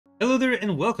Hello there,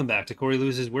 and welcome back to Corey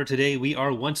Loses, where today we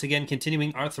are once again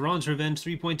continuing our Thrawn's Revenge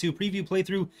 3.2 preview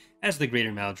playthrough as the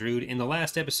Greater Maldrood. In the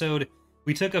last episode,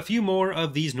 we took a few more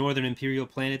of these Northern Imperial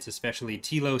planets, especially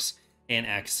Telos and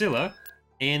Axilla,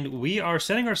 and we are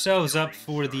setting ourselves up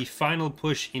for the final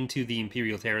push into the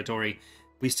Imperial territory.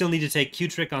 We still need to take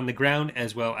Q-Trick on the ground,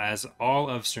 as well as all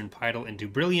of Cernpidal and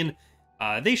Dubrillion.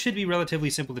 They should be relatively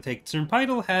simple to take.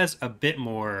 Cernpidal has a bit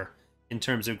more in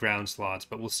terms of ground slots,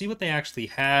 but we'll see what they actually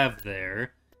have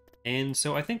there. And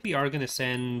so I think we are going to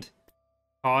send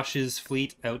Kosh's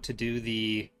fleet out to do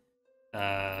the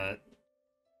Cernpidal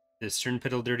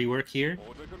dirty work here.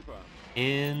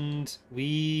 And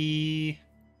we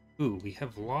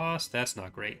have lost. That's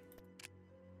not great.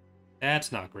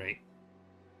 That's not great.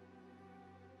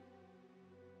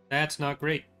 That's not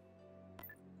great.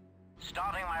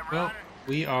 Starting my run. Well,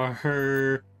 we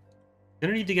are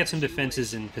gonna need to get some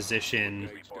defenses in position.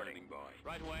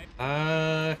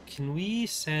 Can we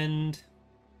send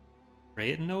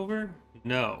Rayton over?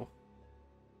 No.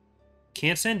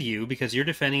 Can't send you because you're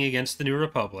defending against the New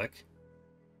Republic.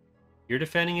 You're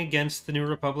defending against the New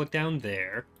Republic down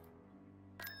there.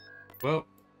 Well,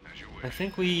 I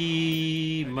think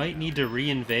we might need to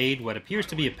re-invade what appears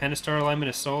to be a Pentastar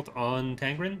alignment assault on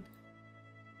Tangren.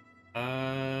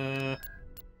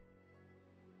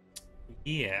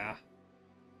 Yeah.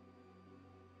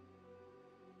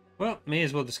 Well, may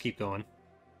as well just keep going.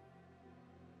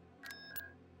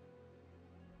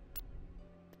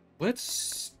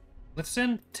 Let's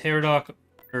send Pterodok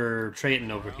or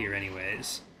Trayton over here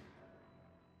anyways.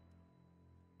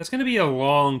 That's gonna be a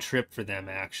long trip for them,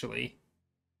 actually.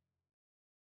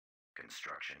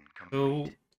 Construction complete.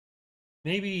 So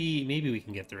maybe we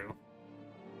can get through.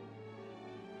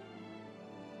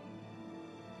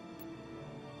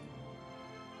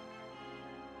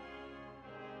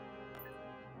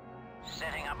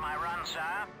 Setting up my run,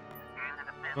 sir.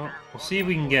 Well, we'll see if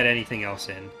we can get anything else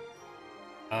in.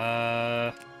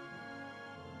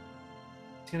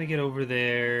 It's gonna get over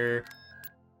there.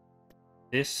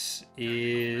 This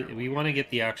is... We want to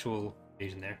get the actual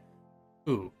invasion there.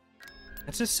 Ooh.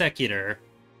 That's a Secular.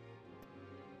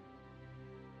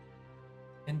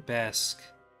 And Besk.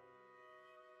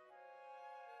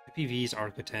 IPVs,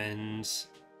 Arcotens.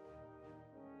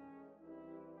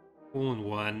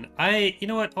 1-1. You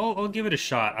know what? I'll give it a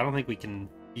shot. I don't think we can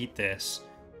beat this.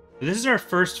 But this is our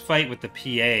first fight with the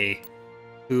PA,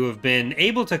 who have been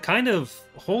able to kind of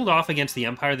hold off against the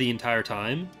Empire the entire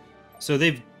time. So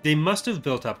they must have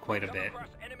built up quite a bit.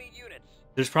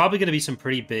 There's probably going to be some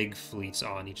pretty big fleets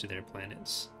on each of their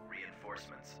planets.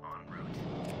 Reinforcements en route.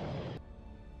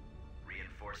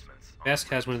 Reinforcements. Besk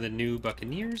has one of the new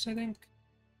Buccaneers, I think.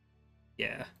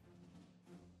 Yeah.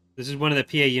 This is one of the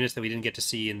PA units that we didn't get to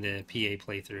see in the PA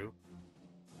playthrough.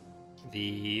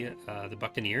 The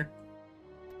Buccaneer.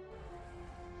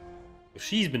 So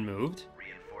she's been moved.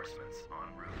 Reinforcements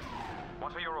en route.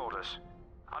 What are your orders?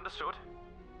 Understood.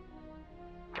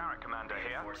 Carrot Commander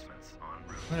here. Reinforcements en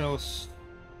route. What else?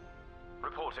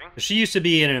 Reporting. She used to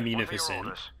be in a What are your Munificent.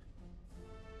 orders?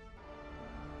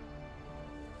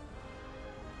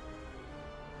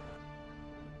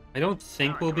 I don't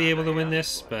think we'll be able to win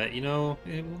this, but, you know,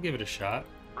 we'll give it a shot.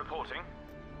 Reporting.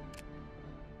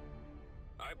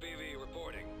 IPV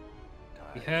reporting.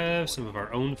 We have some of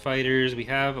our own fighters. We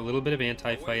have a little bit of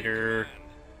anti-fighter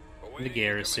in the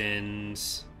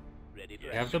garrisons. Ready We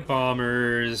have the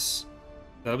bombers.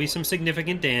 That'll be some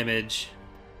significant damage.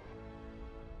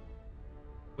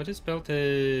 What is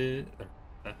Belta...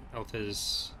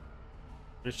 Belta's...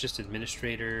 It's just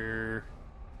Administrator...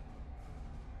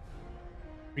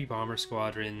 3 bomber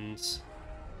squadrons.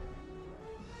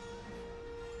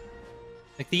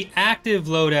 Like, the active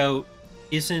loadout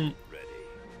isn't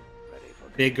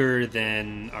bigger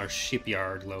than our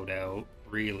shipyard loadout,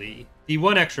 really. The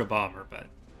 1 extra bomber, but...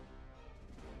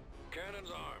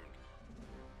 Cannons armed.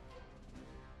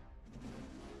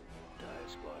 Dire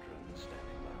squadron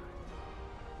standing by.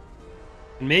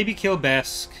 And maybe kill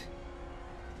Besk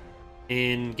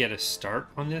and get a start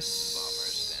on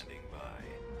this Standing by.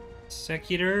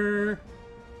 Secular.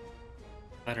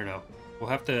 I don't know. We'll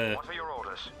have to What are your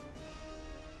orders?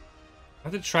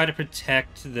 try to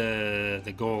protect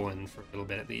the Golan for a little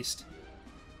bit at least.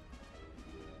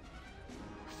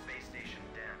 Space station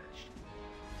damaged.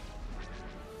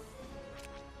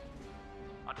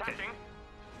 Attacking.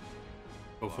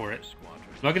 Go for it. Squadron.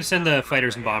 I'm not going to send the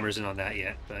fighters and bombers in on that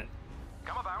yet, but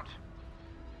Come about.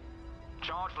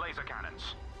 Charge laser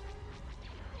cannons.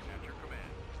 Commander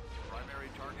command. Primary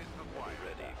target acquired.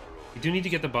 Ready for we do need to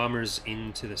get the bombers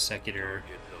into the Secular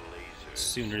get the laser.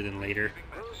 sooner than later.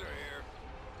 Cruiser here.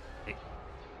 Hey,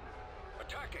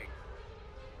 Attacking.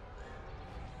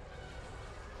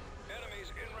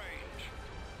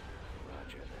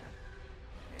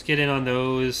 get in on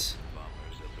those.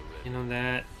 Bombers at the ready. In on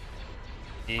that.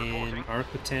 And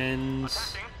Arquitens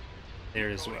Attacking. there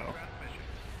as well. Transmission.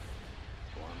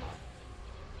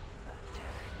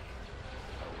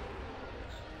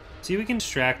 See if we can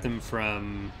distract them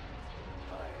from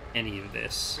any of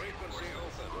this. Frequency open.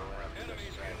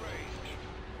 Enemies in range.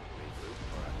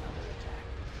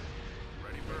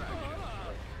 Ready for action.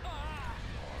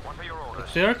 What are your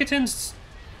orders? The Arquitens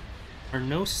are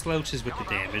no slouches with the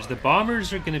damage. The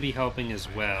bombers are going to be helping as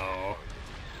well.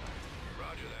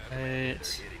 Roger that. But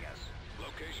Hitting us.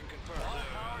 Location confirmed.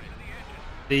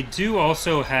 they do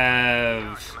also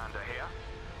have Commander here.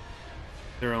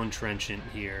 their own trenchant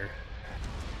here.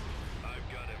 I've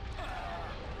got him.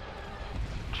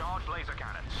 Charge laser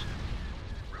cannons.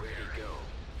 Ready to go.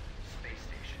 Space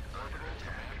station. Orbital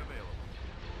attack available.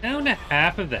 Down to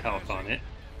half of the health on it.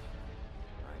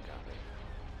 I copy.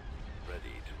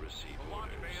 Ready to receive orders.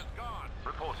 Launch bay is gone.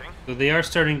 Reporting. So they are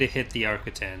starting to hit the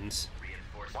Arquitens.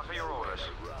 What are your orders?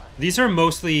 These are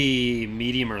mostly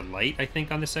medium or light, I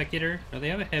think, on the Secutor. No, they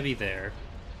have a heavy there.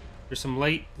 There's some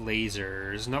light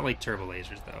lasers, not like turbo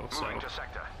lasers though. So Moving to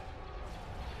sector.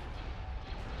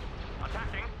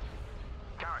 Attacking.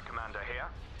 Carrot commander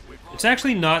here. it's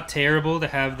actually not terrible to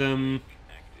have them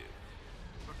Active.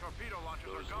 The torpedo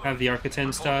launchers are gone. have the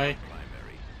Arquitens die,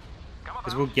 Primary. Come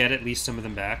because about. we'll get at least some of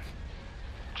them back.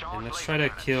 Charge And let's laser try to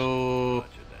cannons. kill Roger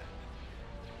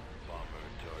that. Bomber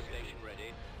target. Station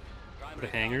ready. the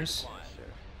hangars.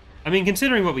 I mean,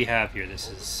 considering what we have here, this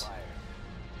is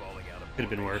Falling out of could have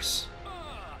been worse.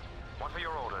 What are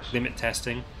your orders? Limit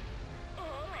testing.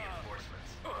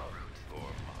 Reinforcements en route. form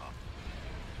up.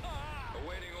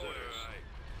 Awaiting orders.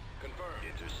 Confirmed.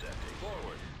 Intercepting.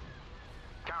 Forward.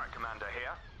 Carrot commander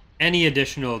here. Any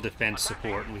additional defense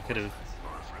support, and we could have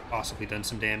possibly done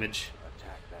some damage.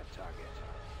 Attack that target.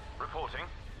 Reporting.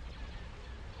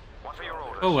 What are your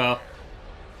orders? Oh well,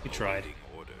 we tried. Awaiting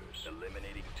orders.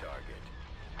 Eliminating target.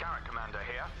 Carrot commander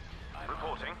here.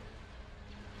 Reporting.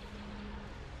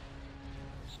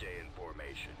 Stay in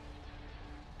formation.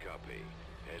 Copy.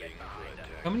 Heading for attack.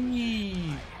 How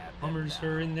many bombers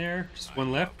are in there? Just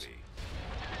one left? Copy.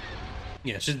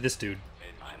 Yeah, it's just this dude.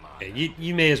 I'm on. Okay,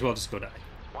 you may as well just go die.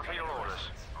 What are your orders?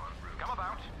 Come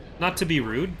about. Not to be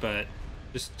rude, but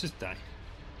just die.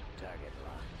 Target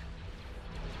locked.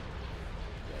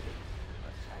 Ready.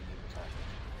 Attacking target.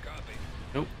 Copy.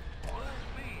 Nope.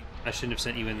 I shouldn't have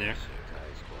sent you in there.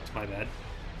 It's my bad.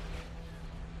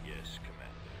 Yes,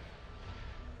 Commander.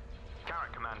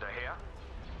 Carrot commander here.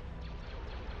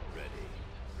 Ready.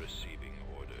 Receiving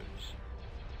orders.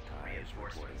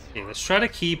 Reinforcements. Okay, let's try to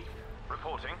keep...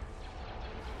 Reporting.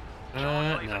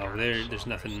 no, there's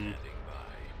nothing Standing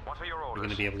by. What are your we're orders? going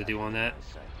to be able to do on that.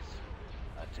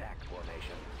 Attack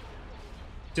formation.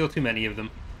 Still too many of them.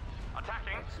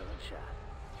 Attacking. Excellent shot.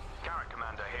 Carrot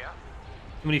commander here.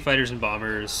 Too many fighters and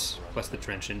bombers, plus the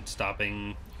trenchant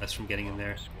stopping us from getting in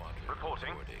there. Squadron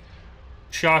Reporting.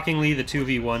 Shockingly, the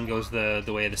 2v1 goes the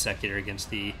way of the Secutor against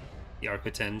the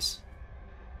Arquitens.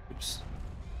 Oops.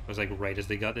 I was like right as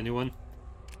they got the new one.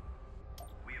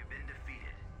 We have been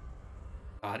defeated.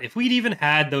 God, if we'd even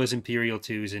had those Imperial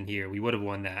 2s in here, we would have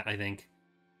won that, I think.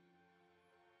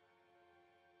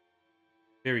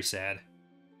 Very sad.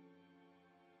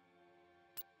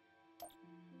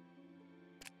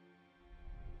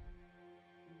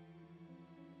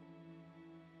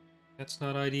 That's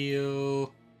not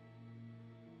ideal.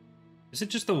 Is it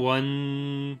just the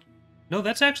one? No,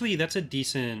 that's a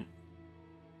decent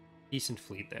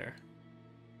fleet there.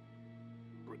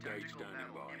 Brigade standing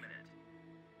by.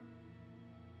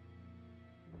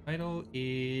 Idle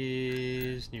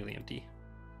is nearly empty.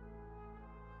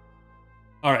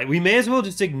 Alright, we may as well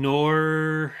just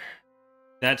ignore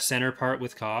that center part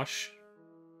with Kosh.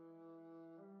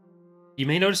 You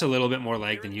may notice a little bit more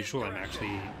lag than usual. I'm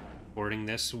actually recording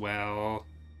this while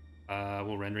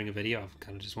rendering a video. I've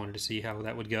kind of just wanted to see how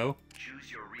that would go.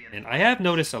 Choose your And I have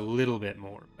noticed a little bit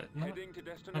more, but not Heading to a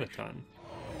destination. ton.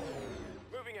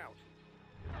 Moving out.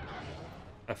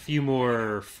 A few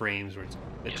more frames where it's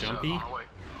a bit Yes, sir. jumpy. On our way.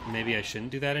 Maybe I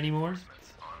shouldn't do that anymore. En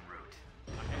route.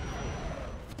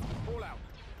 Fall out.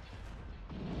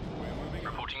 We're moving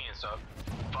out. Reporting in, sir.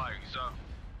 Firing, sir.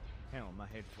 Helm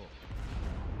ahead full.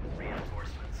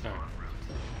 Reinforcements Alright. en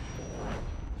route.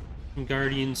 Some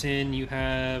Guardians in, you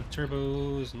have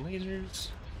turbos and lasers.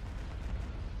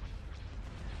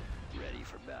 Ready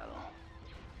for battle.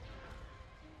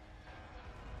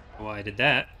 Oh, I did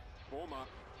that. Form up.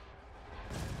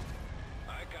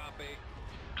 I copy.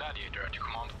 Gladiator at your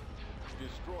command.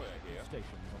 Destroyer here.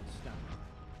 Stations on standby.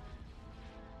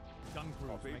 Gun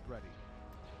crews Copy. make ready.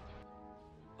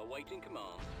 Awaiting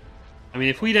command. I mean,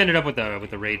 if we'd ended up with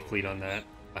the raid fleet on that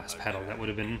last battle, that would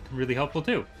have been really helpful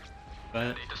too.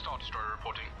 But Data Star Destroyer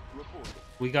reporting.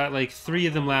 we got like 3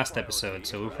 of them last episode,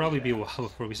 so it'll probably be a while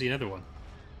before we see another one.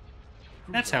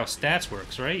 That's how stats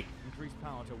works, right? Increase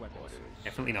power to weapons.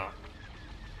 Definitely not.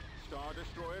 Star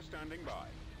Destroyer standing by.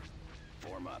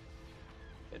 Form up.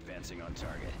 Advancing on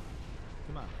target.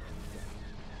 Command.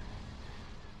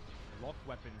 Lock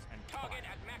weapons and Target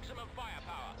at maximum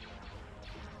firepower.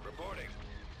 Reporting.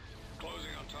 Closing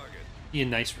on target. Be a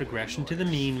nice regression to the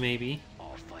mean, maybe.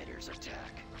 All fighters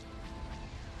attack.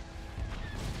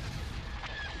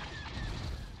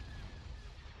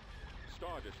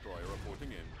 Star Destroyer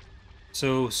reporting in.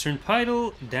 So,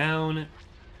 Cernpidal down.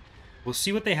 We'll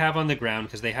see what they have on the ground,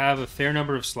 because they have a fair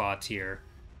number of slots here.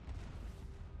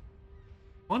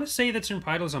 I want to say that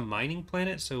Cernpidal's a mining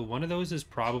planet, so one of those is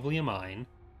probably a mine.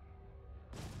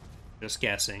 Just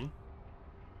guessing.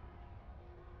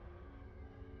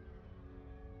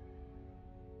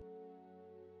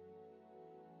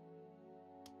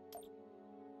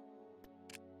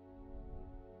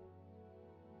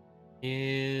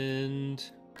 And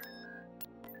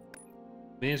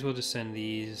may as well just send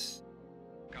these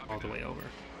all the way over.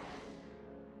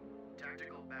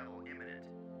 Tactical battle imminent.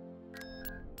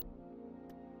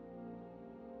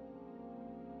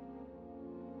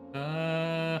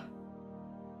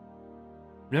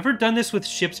 I've never done this with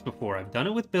ships before. I've done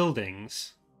it with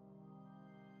buildings.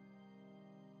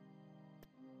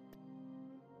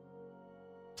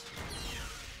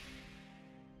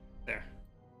 There.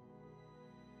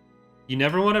 You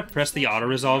never want to press the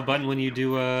auto-resolve button when you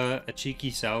do a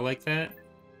cheeky cell like that,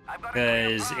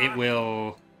 because it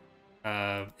will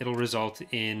it'll result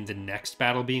in the next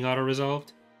battle being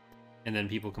auto-resolved, and then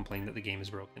people complain that the game is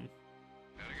broken.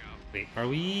 Wait, are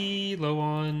we low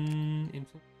on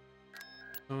influence?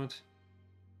 Not.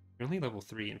 We're only level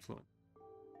 3 influence.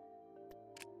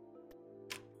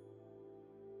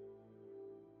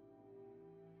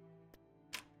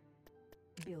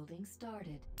 Building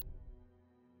started.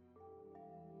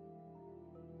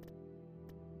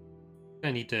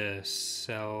 I need to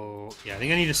sell... Yeah, I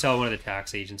think I need to sell one of the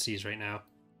tax agencies right now,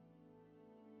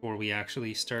 before we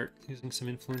actually start losing some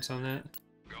influence on that.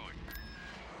 Going.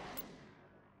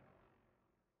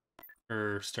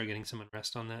 Or start getting some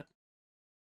unrest on that.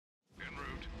 En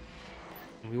route.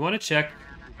 And we want to check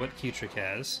what Q-Trick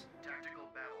has. Tactical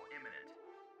battle imminent.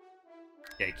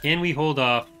 Okay, can we hold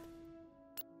off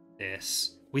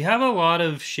this? We have a lot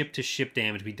of ship-to-ship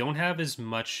damage. We don't have as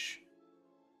much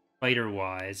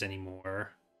fighter-wise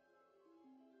anymore.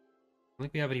 I don't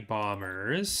think we have any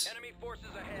bombers. Enemy forces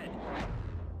ahead.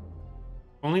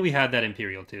 Only we had that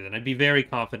Imperial too, then I'd be very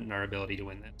confident in our ability to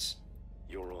win this.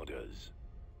 Your orders.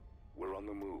 We're on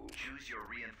the move. Choose your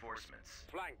reinforcements.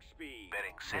 Flank speed.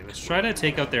 Okay, let's try to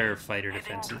take out their fighter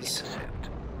defenses.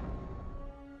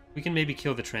 We can maybe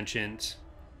kill the trenchant.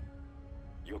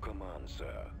 Your command,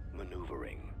 sir.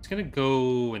 Maneuvering. It's gonna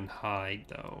go and hide,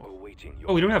 though. Awaiting your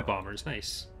Oh, we don't have bombers.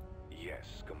 Nice.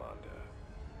 Yes, Commander.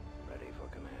 Ready for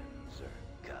command, sir.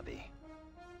 Copy.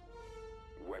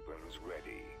 Weapons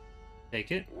ready.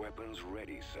 Take it. Weapons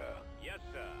ready, sir. Yes,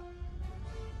 sir.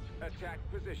 Attack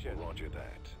position. Roger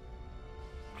that.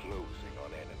 Closing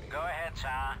on enemy. Go ahead, sir.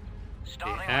 Okay,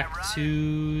 Starting my Act run.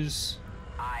 2's...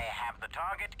 I have the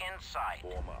target in sight.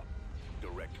 Form up.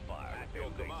 Direct fire. At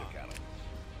your command.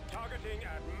 Targeting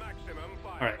at maximum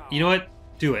fire. Alright, you know what?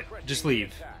 Do it. Just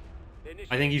leave.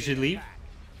 I think you should leave.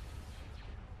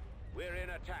 We're in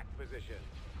attack position.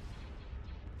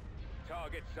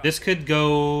 Target This could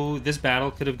go... This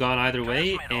battle could have gone either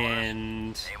way,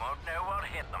 and... They won't know what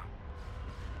hit them.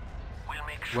 We'll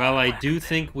make sure Well, I to do land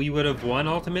think we would have won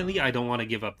ultimately. I don't want to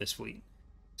give up this fleet.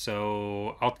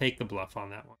 So, I'll take the bluff on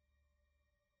that one.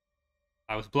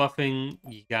 I was bluffing.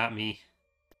 You got me.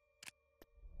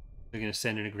 They're going to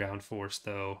send in a ground force,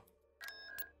 though.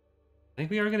 I think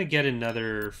we are going to get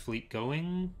another fleet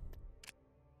going.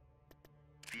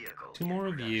 Vehicle 2 in more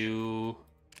of production. you.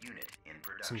 Unit in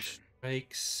Some production.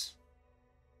 strikes.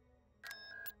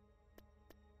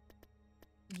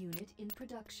 Unit in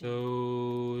production.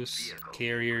 Those Vehicle in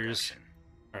carriers. production.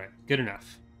 Alright, good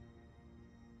enough.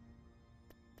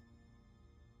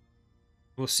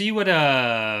 We'll see what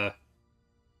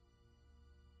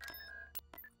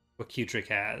Q-Trick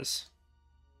has.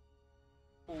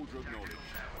 Order acknowledged.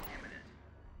 Battle imminent.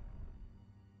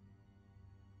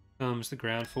 Comes the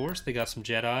ground force. They got some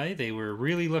Jedi. They were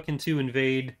really looking to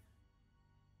invade.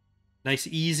 Nice,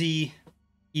 easy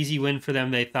win for them,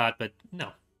 they thought, but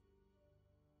no.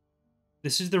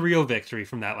 This is the real victory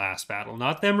from that last battle.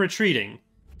 Not them retreating,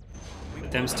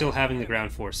 but them still having the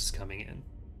ground forces coming in.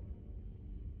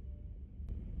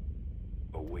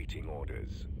 Awaiting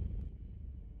orders.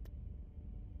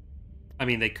 I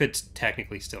mean, they could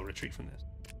technically still retreat from this.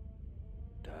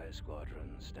 TIE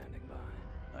squadron standing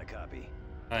by. I copy.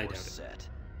 I doubt Course it. set.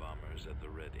 Bombers at the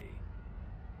ready.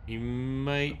 You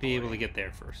might be able to get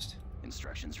there first.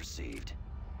 Instructions received.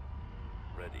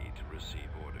 Ready to receive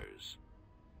orders.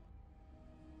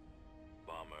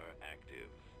 Bomber active.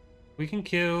 We can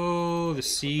kill the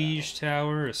siege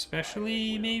tower,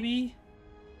 especially, maybe?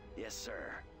 Yes,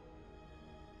 sir.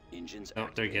 Engines Oh,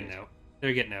 they're getting activated. out.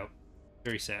 They're getting out.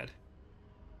 Very sad.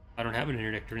 I don't have an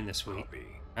interdictor in this fleet. Copy.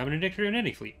 I have an interdictor in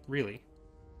any fleet, really.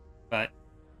 But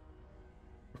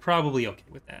we're probably okay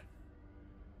with that.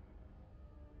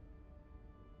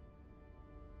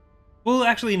 Well,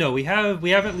 actually, no. We have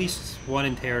at least one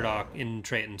in Pterodoc in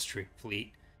Triton's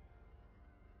fleet.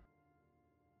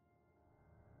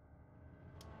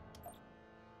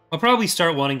 I'll probably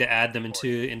start wanting to add them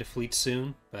into fleets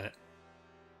soon, but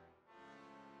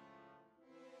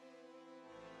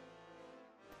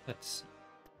let's see.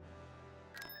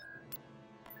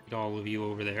 Get all of you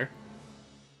over there.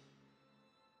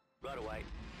 Right away.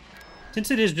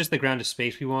 Since it is just the ground to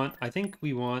space we want, I think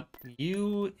we want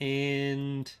you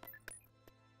and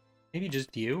maybe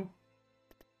just you.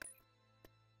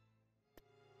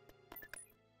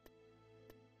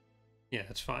 Yeah,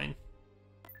 that's fine.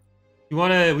 We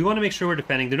want to make sure we're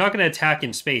defending. They're not going to attack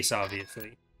in space,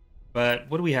 obviously. But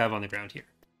what do we have on the ground here?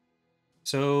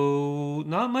 So,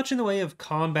 not much in the way of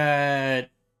combat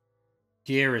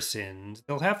garrisons.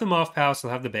 They'll have them off house,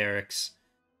 they'll have the barracks.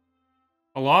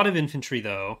 A lot of infantry,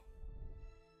 though.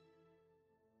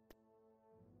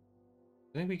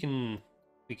 I think we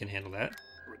can handle that.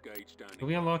 Brigade standing Have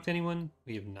we by. unlocked anyone?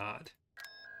 We have not.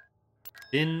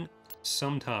 Been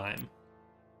some time.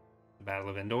 The Battle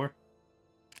of Endor.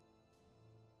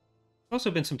 Also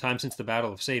been some time since the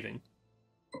Battle of Saving.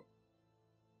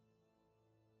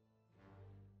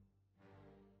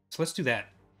 So let's do that.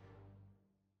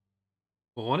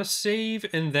 We'll want to save,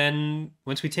 and then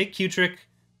once we take Kutrick,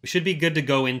 we should be good to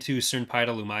go into Cernpida.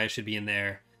 Lumaya should be in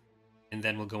there. And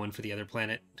then we'll go in for the other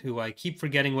planet, who I keep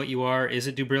forgetting what you are. Is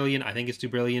it Dubrillion? I think it's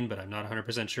Dubrillion, but I'm not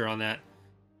 100% sure on that.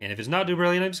 And if it's not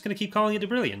Dubrillion, I'm just going to keep calling it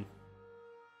Dubrillion.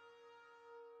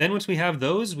 Then once we have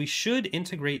those, we should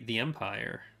integrate the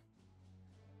Empire.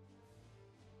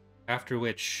 After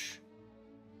which,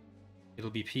 it'll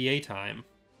be PA time.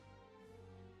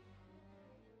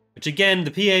 Which again,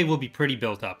 the PA will be pretty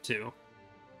built up too.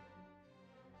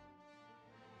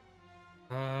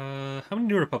 How many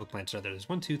New Republic planets are there? There's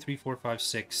 1, 2, 3, 4, 5,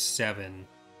 6, 7.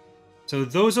 So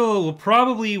those we'll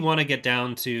probably want to get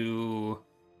down to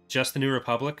just the New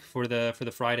Republic for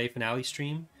the Friday finale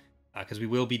stream, because we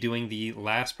will be doing the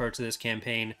last parts of this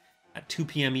campaign at 2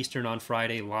 p.m. Eastern on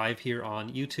Friday, live here on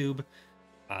YouTube,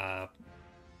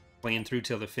 playing through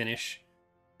till the finish.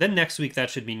 Then next week, that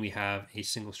should mean we have a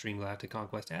single stream Galactic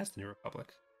Conquest as the New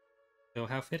Republic. So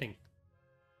how fitting.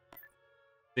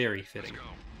 Very fitting,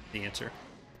 the answer.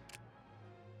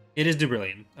 It is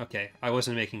Dubrillion. Okay, I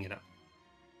wasn't making it up.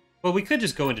 Well, we could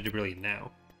just go into Dubrillion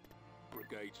now.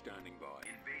 Brigade standing by.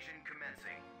 Invasion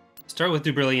commencing. Start with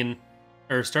Dubrillion,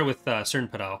 or start with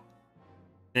Cernpidal,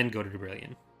 then go to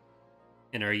Dubrillion.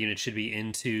 And our unit should be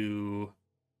into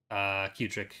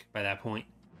Kutrick by that point.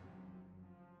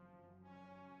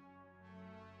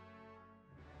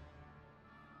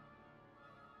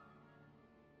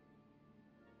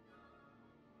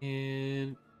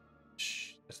 And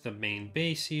that's the main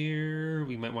base here.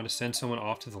 We might want to send someone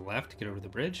off to the left to get over the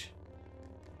bridge.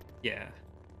 Yeah.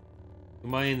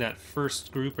 Umai and that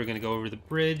first group are going to go over the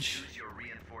bridge. Use your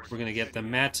reinforcements. We're going to get the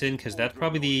mats in, because that's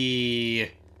probably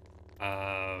the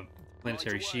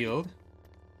planetary shield.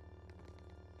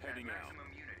 Heading out. Maximum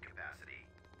unit capacity.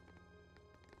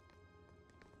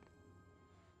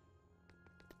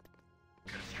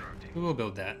 Constructing. We will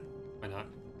build that. Why not?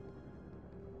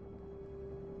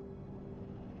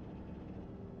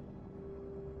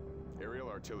 Aerial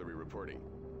artillery reporting.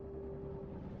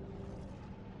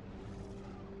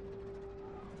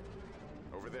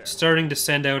 Over there. Starting to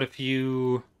send out a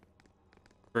few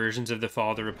versions of the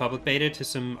Fall of the Republic beta to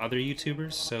some other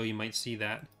YouTubers, so you might see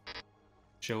that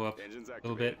show up Engines a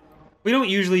little activated. bit. We don't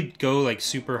usually go like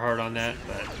super hard on that,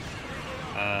 but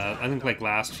I think like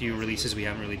last few releases we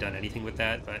haven't really done anything with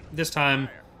that, but this time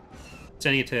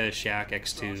sending it to Shaq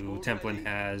X2. Templin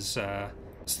has a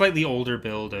slightly older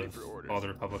build of Fall of the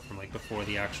Republic from like before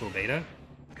the actual beta,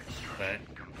 but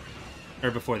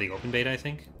or before the open beta, I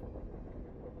think.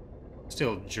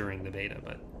 Still during the beta,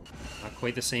 but not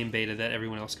quite the same beta that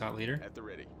everyone else got later. At the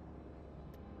ready.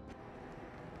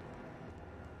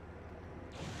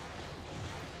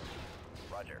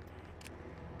 Roger.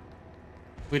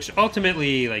 Which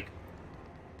ultimately, like,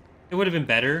 it would have been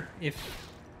better if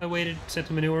I waited sent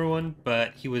him a newer one,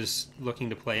 but he was looking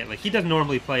to play it. Like, he doesn't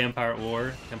normally play Empire at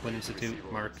War, Template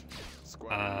Institute, Mark.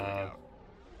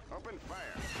 Open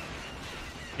fire.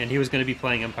 And he was going to be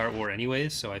playing Empire at War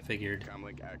anyways, so I figured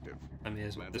Comlink active. I may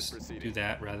as well Lances just proceeding. do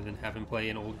that rather than have him play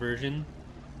an old version.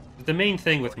 But the main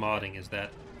thing with modding is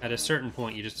that at a certain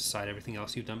point you just decide everything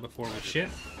else you've done before was shit,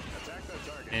 Attack that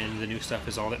target. and the new stuff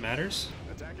is all that matters.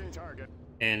 Attacking target.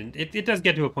 And it does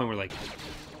get to a point where, like,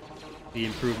 the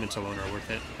improvements alone are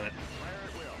worth it, but... Fire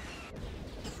at will.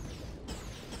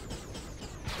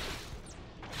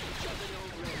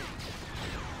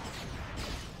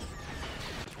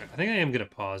 I think I am going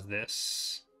to pause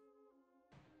this.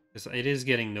 Because it is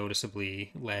getting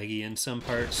noticeably laggy in some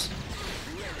parts.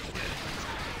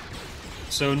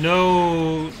 So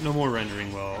no more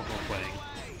rendering while playing.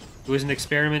 It was an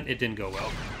experiment, it didn't go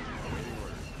well.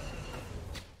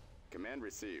 Command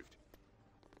received.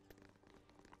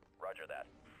 Roger that.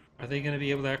 Are they going to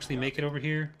be able to actually make it over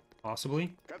here?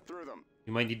 Possibly. Cut through them.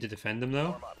 We might need to defend them,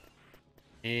 though.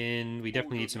 And we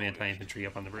definitely need some anti-infantry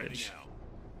up on the bridge.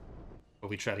 But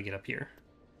we try to get up here.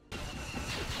 I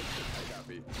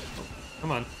copy.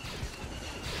 Come on.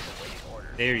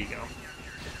 There you go.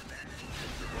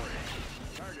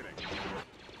 Targeting.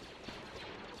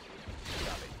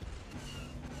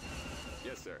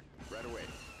 Yes, sir. Right away.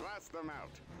 Blast them out.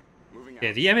 Moving out.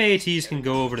 Yeah, the MAATs can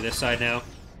go over to this side now.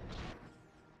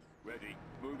 Ready.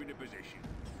 Move into position.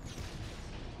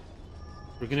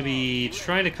 We're going to be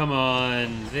trying to come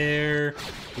on there.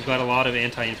 We've got a lot of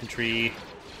anti-infantry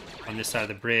on this side of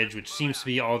the bridge, which seems to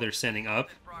be all they're sending up.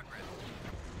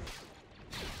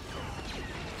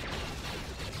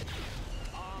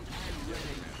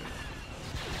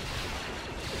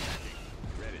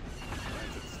 Ready.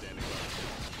 Lancet standing by.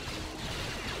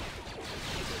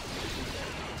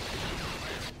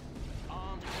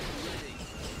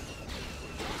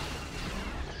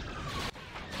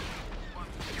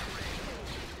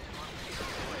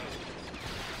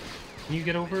 Can you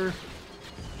get over?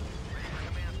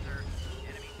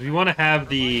 We want to have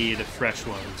the fresh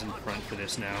ones in front for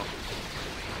this now.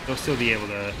 They'll still be able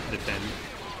to defend.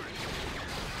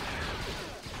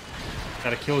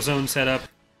 Got a kill zone set up.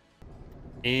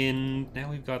 And now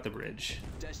we've got the bridge.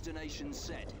 Destination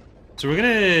set. So we're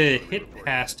gonna hit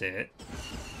past it.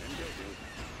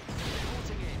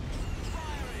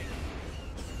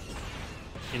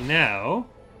 And now...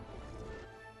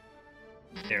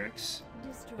 Eric's.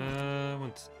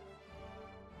 Destroyed.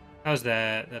 How's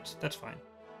that? That's fine.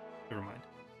 Never mind.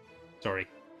 Sorry.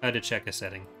 I had to check a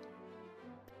setting.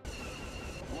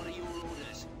 What are your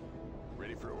orders?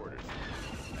 Ready for orders.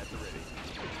 At the ready.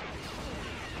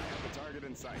 I have the target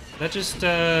in sight. Is that just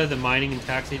the mining and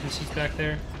tax agencies back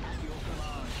there?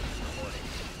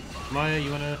 Maya,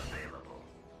 you wanna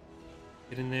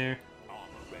get in there? Armor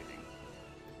ready.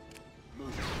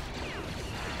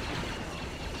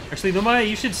 Actually, no, Maya,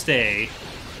 you should stay.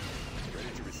 Ready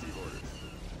to receive orders.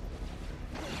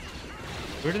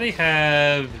 Where do they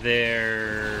have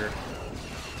their...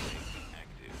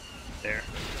 There.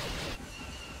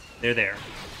 They're there.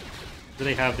 Where do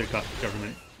they have their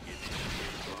government?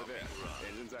 Over there.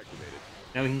 Engines activated.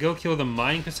 Now we can go kill the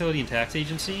mining facility and tax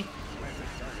agency. Lancet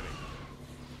targeting.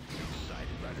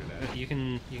 Roger that. You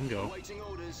can go. Waiting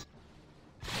orders.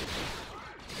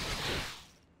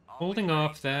 Holding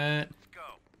off that.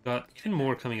 Got even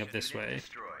more coming up this way.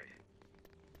 Destroyed.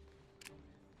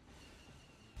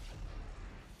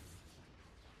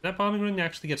 Did that bombing ring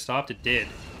actually get stopped? It did.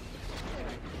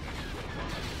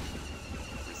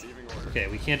 Receiving orders. Okay,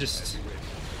 we can't just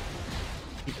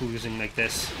keep losing like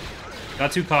this.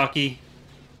 Got too cocky.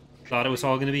 Thought it was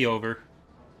all going to be over.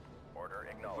 Order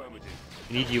acknowledged. Affirmative.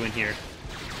 We need you in here.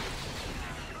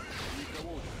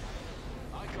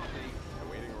 I copy.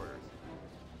 Awaiting orders.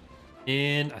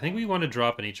 And I think we want to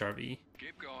drop an HRV.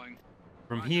 Keep going.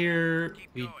 From here,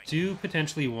 we do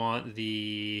potentially want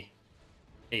the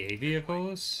AA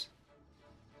vehicles.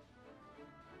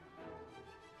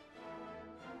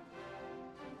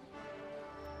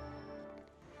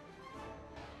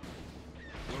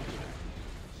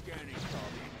 Scanning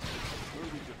target.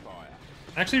 Moving to fire.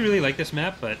 I actually really like this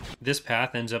map, but this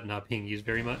path ends up not being used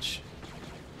very much.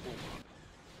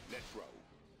 Let's roll.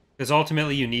 Because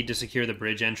ultimately you need to secure the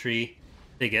bridge entry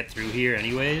to get through here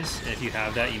anyways. And if you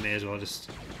have that, you may as well just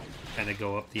kind of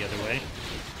go up the other way.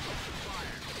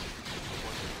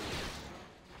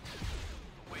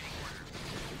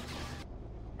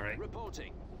 Alright,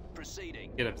 Reporting.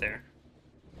 Proceeding. get up there.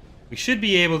 We should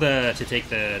be able to take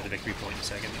the victory point in a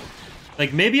second, though.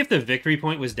 Like, maybe if the victory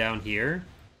point was down here,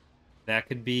 that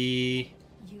could be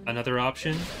Unit another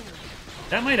option.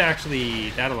 That might actually,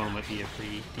 that alone might be a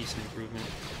pretty decent improvement.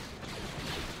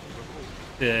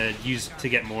 To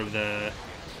get more of the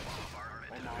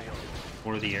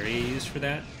area used for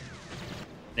that.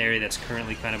 An area that's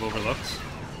currently kind of overlooked.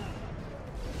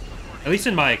 At least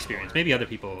in my experience. Maybe other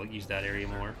people use that area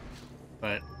more.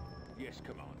 But Yes,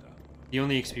 Commander. the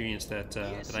only experience that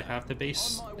that I have to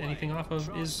base anything off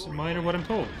of is mine or what I'm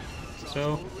told.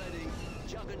 So Ready.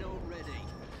 Juggernaut ready.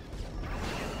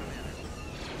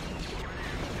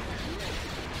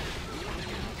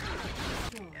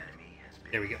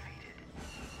 there we go.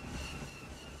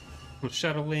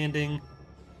 Shuttle landing.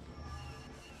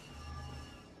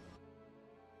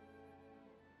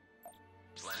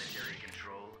 Planetary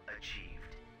control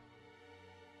achieved.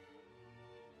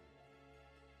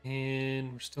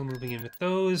 And we're still moving in with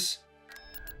those.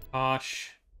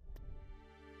 Gosh.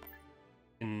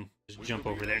 And just jump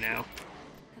over there now.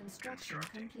 Construction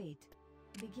complete.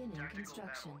 Beginning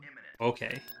construction.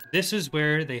 Okay. This is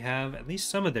where they have at least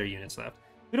some of their units left.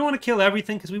 We don't want to kill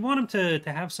everything because we want them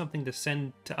to have something to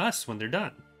send to us when they're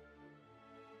done.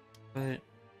 But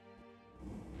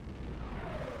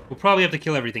we'll probably have to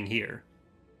kill everything here.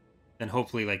 Then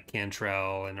hopefully like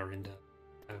Cantrell and Orinda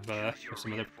have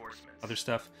some other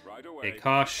stuff. Right Okay, away.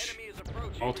 Kosh, Enemy is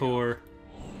approaching. Altor.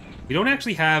 We don't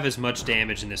actually have as much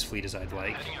damage in this fleet as I'd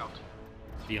like, Heading out.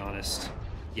 to be honest.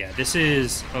 Yeah, this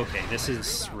is... okay, this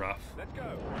is rough. Let's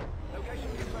go. Location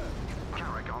confirmed.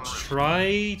 Carrick en route.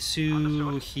 Try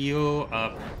to heal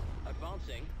up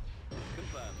Advancing.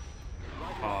 Confirmed.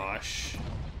 Kosh.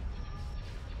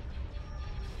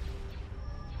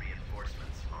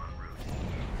 Reinforcements en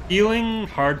route. Healing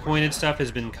hard-pointed stuff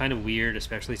has been kind of weird,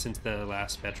 especially since the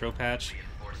last Petro patch.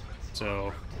 Reinforcements.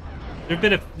 So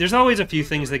there's always a few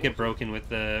things that get broken with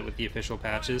the official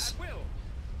patches. Will.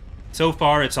 So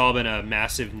far, it's all been a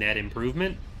massive net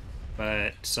improvement,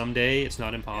 but someday it's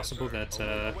not impossible that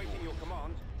Awaiting your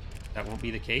command. that won't be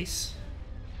the case.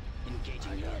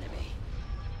 Engaging the enemy.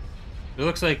 It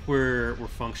looks like we're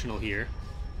functional here,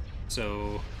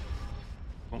 so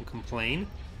won't complain.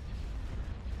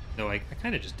 Though I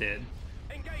kind of just did,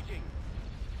 Engaging.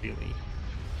 really.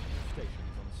 Stations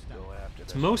on standby.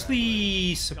 It's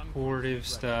mostly supportive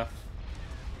stuff.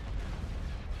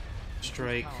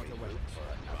 Strike. Power to weapons.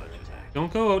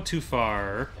 Don't go out too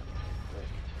far.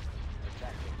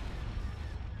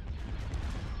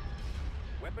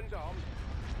 Weapons armed.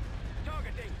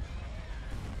 Targeting.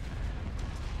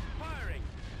 Firing.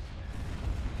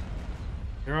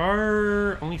 There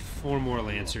are only 4 more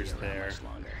Lancers there. Much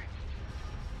longer.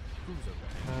 Cruiser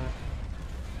ready.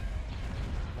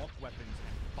 Uh, Lock weapons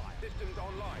and fire. Systems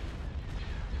online.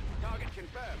 Target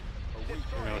confirmed. I don't know,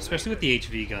 Destroying especially with the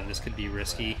HV gun, this could be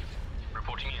risky.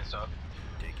 Reporting in, sir.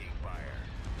 Taking fire.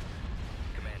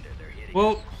 Commander, they're hitting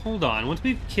Well, us. hold on. Once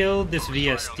we've killed this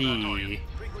VSD,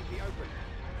 frequency open.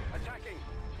 Attacking.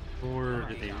 or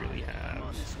do they really have?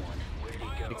 On this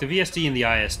one. Like the VSD and the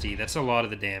ISD, that's a lot of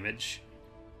the damage.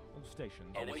 All stations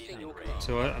Awaiting on your standby.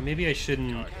 So maybe I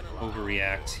shouldn't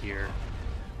overreact here.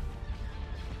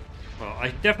 Well, I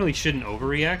definitely shouldn't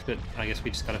overreact, but I guess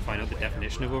we just gotta find out the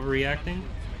definition of overreacting.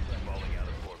 Falling out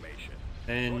of formation.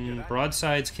 Then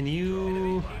broadsides, can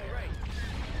you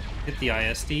hit the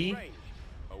ISD? Range.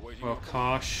 Awaiting Well,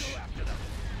 Kosh,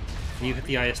 can you hit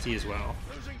the ISD as well?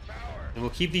 losing power. And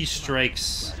we'll keep these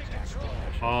strikes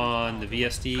on the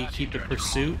VSD, keep the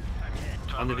pursuit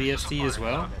on the VSD as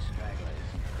well.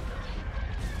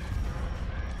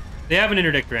 They have an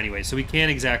interdictor anyway, so we can't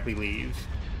exactly leave.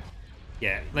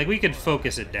 Yeah, like we could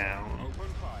focus it down. Open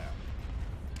fire.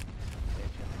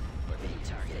 We're being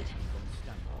targeted.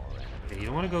 Okay, you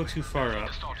don't want to go too far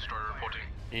up. Star Destroyer reporting.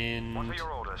 And What are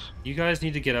your orders? you guys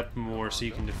need to get up more so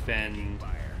you can defend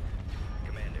Fire.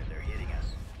 Commander, they're hitting us.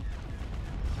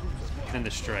 and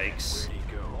the strikes.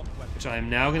 Which I am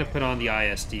now going to put on the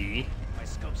ISD. My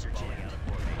scopes are jamming out of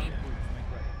formation.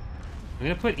 I'm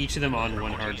going to put each of them on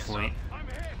one hard point.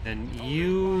 And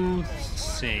you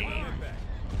same.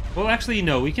 Well, actually,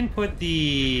 no. We can put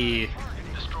the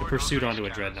pursuit onto a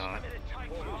dreadnought.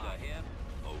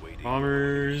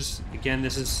 Bombers. Again,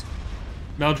 this is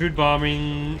Maldrood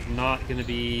bombing. Not going to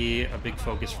be a big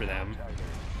focus for them.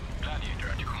 Gladiator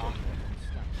at your command.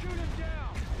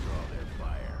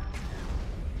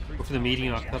 Go for the meeting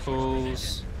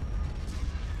octuples.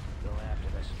 Go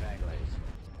after the stragglers.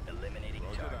 Eliminating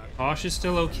target. Kosh is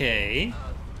still okay.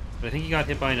 But I think he got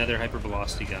hit by another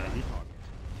hypervelocity gun.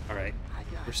 Alright.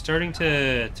 We're starting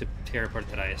to tear apart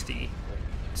that ISD.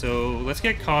 So let's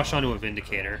get Kosh onto a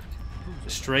Vindicator.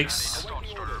 The strikes Star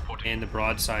Destroyer reporting. and the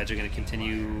broadsides are going to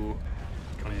continue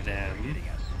on them.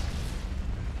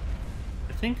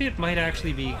 I think it might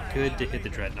actually be good to hit the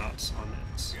dreadnoughts on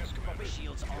this.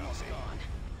 Shield's almost gone.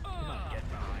 Get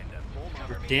behind them.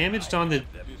 We're damaged on the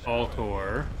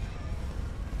Altor.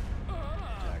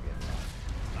 I've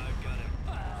got him.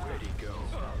 Ready, go.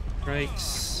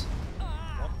 Strikes.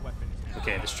 What weapons?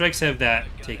 Okay, the strikes have that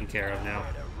taken care of now.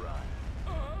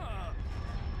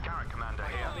 Carrot Commander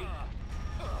here.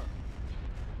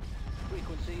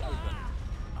 Frequency open.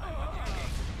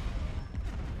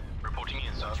 Reporting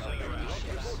in, sir.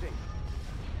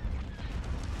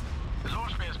 The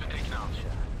launch bay has been taken out.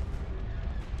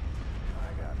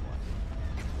 I got one.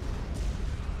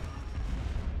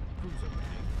 Cruiser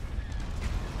ready.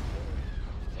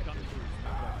 Gun cruise.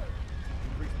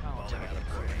 Increase power.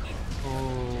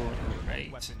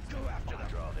 Alright. Weapons.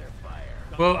 Draw their fire.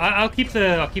 Well, I'll keep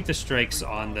the strikes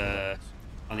on the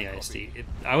ISD.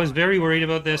 I was very worried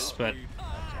about this, but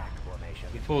Attack formation.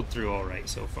 we pulled through all right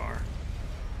so far.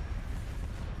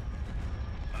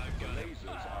 I've got him. Lasers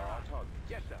are our target.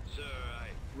 Yes, sir. Sir,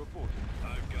 Reporting.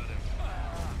 I've got him.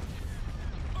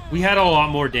 We had a lot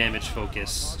more damage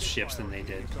focus ships than they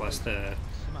did, plus the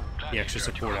extra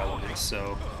support elements.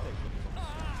 So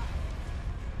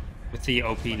with the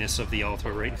OP-ness of the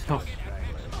Altar right now. Increase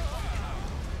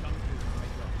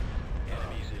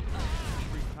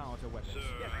power to weapons.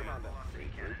 Yes, Commander.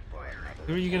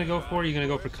 Who are you gonna go for? Are you gonna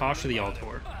go for Kosh or the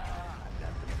Altor?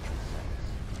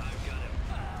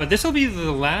 But this will be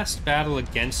the last battle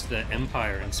against the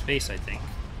Empire in space, I think.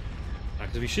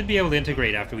 Because we should be able to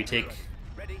integrate after we take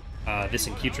this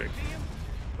in Cutric.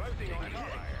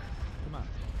 Command.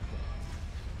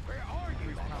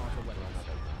 Increase power to weapons.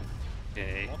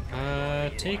 Okay.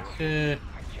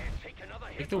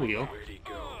 Take the wheel. Ready,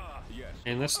 go.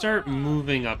 And let's start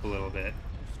moving up a little bit.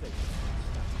 Station.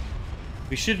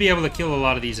 We should be able to kill a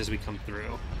lot of these as we come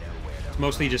through. It's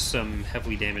mostly just some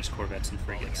heavily damaged corvettes and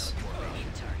frigates.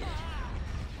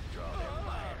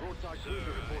 Broadside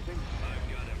cruiser reporting.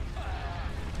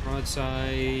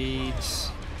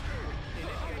 Broadsides.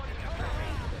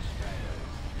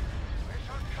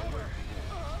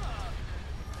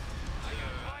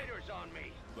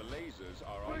 The lasers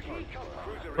are our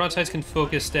target. Broadsides can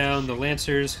focus down the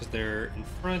Lancers because they're in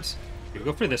front. Here, we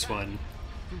go for this one.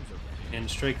 Cruiser ready. And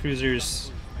strike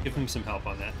cruisers, give them some help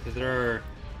on that. Because there are...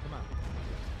 Command.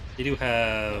 They do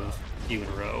have a few in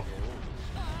a row.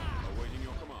 Awaiting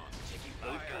your command.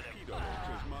 Those torpedo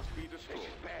launchers must be destroyed.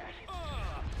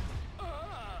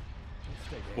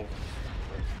 Station. Cool.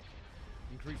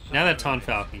 Increase Now power that Ton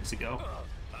Falcon needs to go.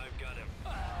 I've got him.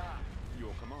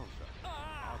 Your command, sir.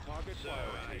 Our target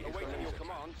priority. Awaiting your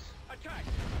commands. Attack.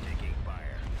 Taking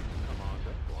fire.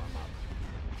 Commander, form up.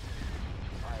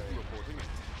 Reporting in.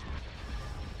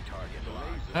 Target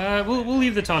locked. We'll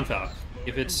leave the Ton Falcon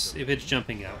if it's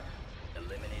jumping out.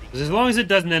 'Cause as long as it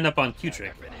doesn't end up on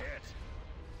Cutric,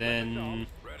 then,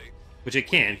 Ready. which it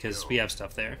can because we have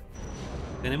stuff there,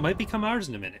 then it might become ours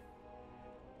in a minute.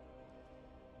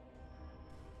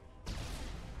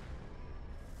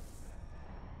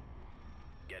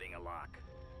 Getting a lock.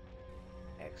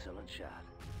 Excellent shot.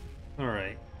 All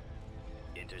right.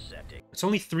 Intercepting. It's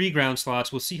only 3 ground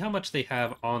slots. We'll see how much they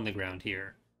have on the ground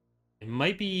here. It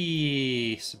might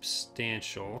be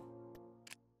substantial.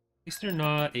 At least they're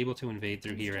not able to invade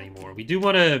through here anymore. We do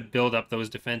want to build up those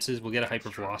defenses. We'll get a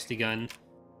hypervelocity gun.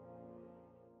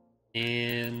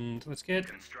 And let's get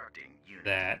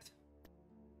that.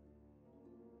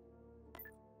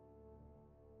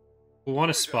 We'll want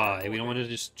to spy. We don't want to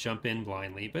just jump in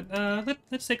blindly. But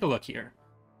let's take a look here.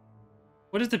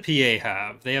 What does the PA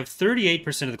have? They have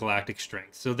 38% of the galactic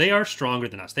strength. So they are stronger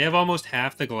than us. They have almost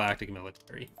half the galactic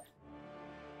military.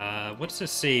 What does the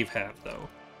save have, though?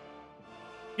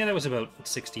 Yeah, that was about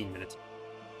 16 minutes.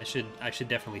 I should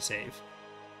definitely save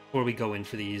before we go in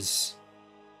for these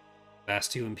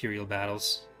last 2 Imperial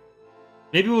battles.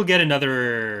 Maybe we'll get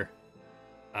another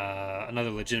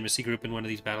legitimacy group in one of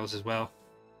these battles as well.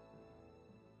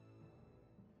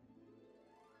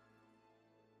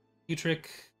 Cutric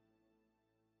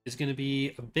is going to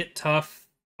be a bit tough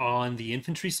on the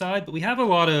infantry side, but we have a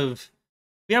lot of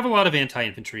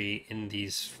anti-infantry in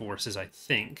these forces, I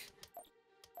think.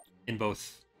 In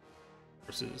both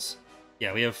forces.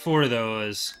 Yeah, we have 4 of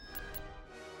those.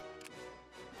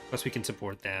 Plus we can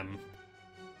support them.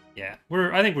 Yeah,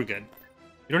 I think we're good.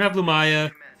 We don't have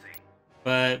Lumaya,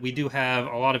 but we do have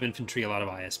a lot of infantry, a lot of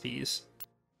ISPs.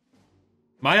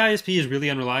 My ISP is really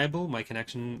unreliable. My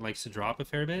connection likes to drop a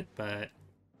fair bit, but...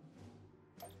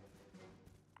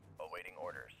 Awaiting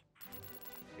orders.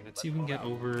 Okay, let's see if we can get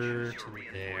over to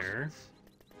there.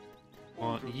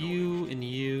 Want you, and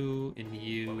you, and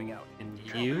you, and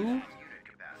you.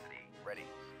 Ready.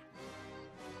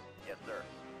 Yes, sir.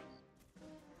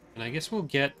 And I guess we'll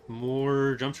get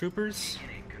more jump troopers.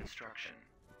 construction.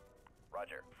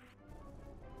 Roger.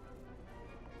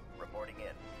 Reporting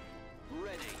in.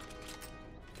 Ready.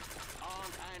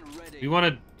 Armed and ready. We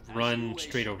want to run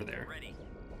straight over there. Ready.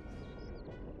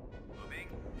 Moving.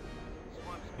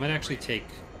 Swamp I might actually take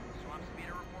Swamp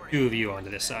speeder reporting. 2 of you onto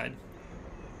this side.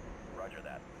 Roger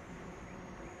that.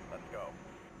 Let's go.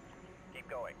 Keep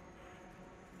going.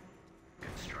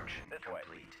 Construction This way.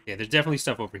 complete. Yeah, there's definitely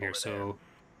stuff over here, so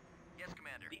Yes,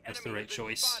 Commander. that's the Enemy right has been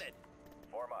choice. spotted.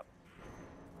 Form up.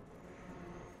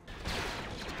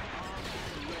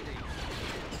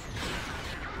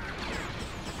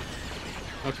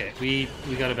 Okay, we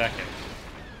gotta back out.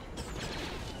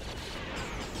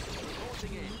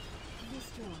 Reporting in.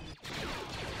 Destroyed.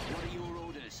 What are your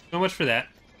orders? So much for that.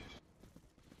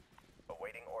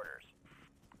 Awaiting orders.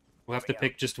 We'll have to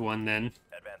pick just one then.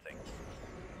 Advancing.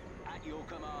 At your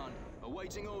command.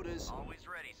 Awaiting orders. Always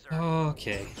ready, sir.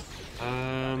 Okay.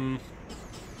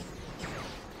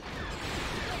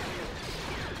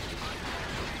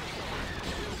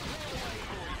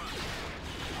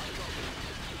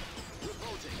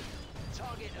 Reporting.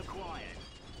 Target acquired.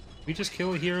 We just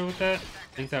kill a hero with that?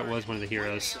 I think that was one of the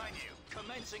heroes. Behind you.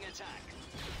 Commencing attack.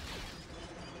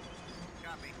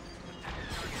 Copy.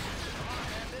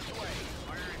 And this way.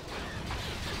 Fire in.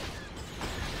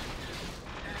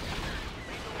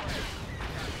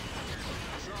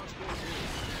 Transport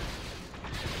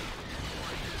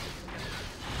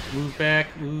Move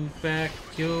back,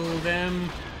 kill them.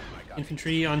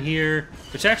 Infantry on here,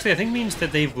 which actually I think means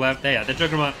that they've left. Yeah, the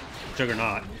Juggernaut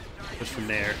was from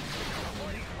there.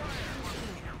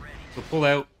 We'll pull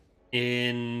out,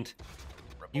 and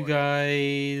you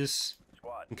guys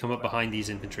Squad. can come up behind these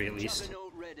infantry at least.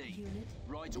 Juggernaut ready. Unit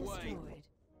Right away. destroyed.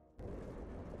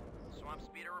 Swamp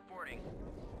speeder reporting.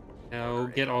 Now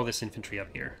get all this infantry up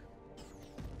here.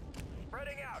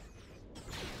 Spreading out.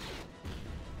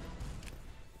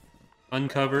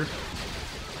 Uncover.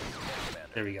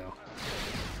 There we go.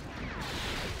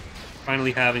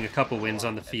 Finally having a couple wins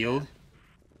on the field.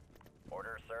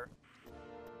 Order, sir.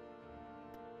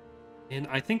 And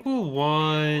I think we'll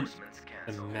want Reinforcements the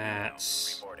canceled.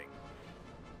 mats. Reporting.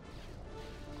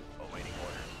 Awaiting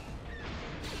orders.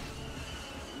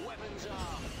 Weapons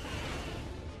armed.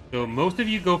 So most of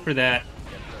you go for that.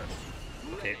 Yes,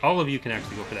 sir. Okay, all of you can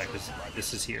actually go for that because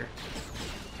this is here.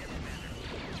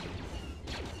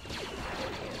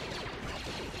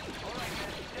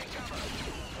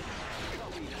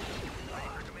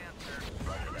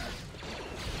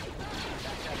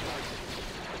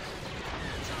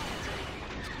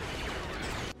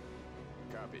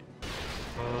 Copy.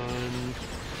 Um,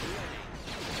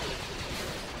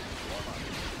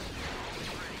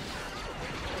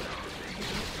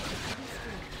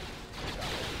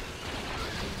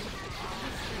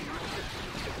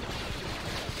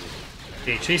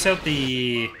 okay, chase out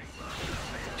the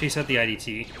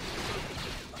IDT.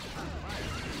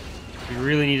 We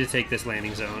really need to take this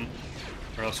landing zone,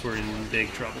 or else we're in big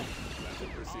trouble.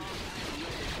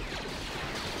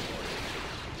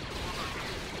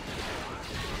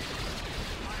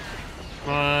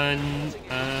 Come on.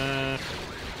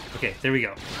 Okay, there we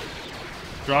go.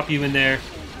 Drop you in there.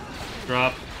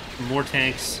 Drop more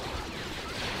tanks.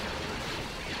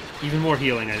 Even more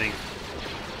healing, I think.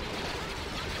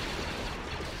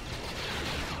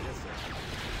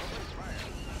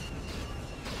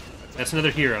 That's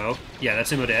another hero. Yeah,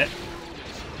 that's Immodet.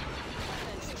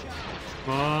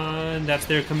 Come on, that's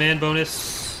their command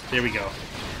bonus. There we go.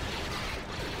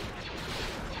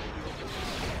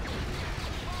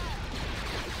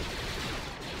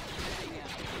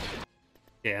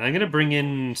 Yeah, and I'm gonna bring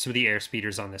in some of the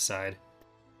airspeeders on this side.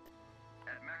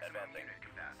 At maximum unit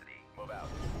capacity. Move out.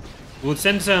 We'll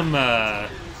send some of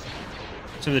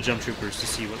the jump troopers to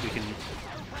see what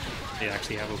they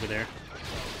actually have over there.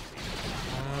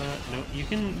 No, you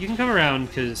can come around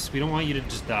because we don't want you to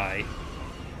just die.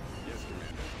 Yes,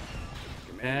 Commander.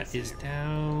 Command That is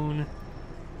down.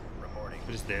 Reporting.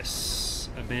 What is this?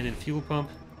 Abandoned fuel pump.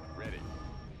 ready.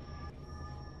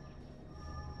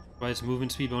 Provides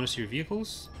movement speed bonus to your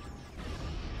vehicles.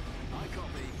 I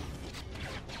copy.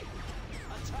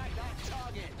 Attack that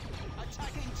target.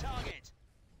 Attacking target.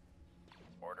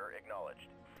 Order acknowledged.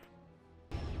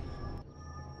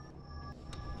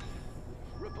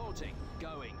 Reporting.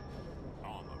 Going.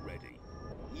 Armor ready.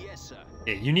 Yes, sir.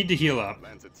 Yeah, you need to heal up.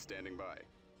 Lancet standing by.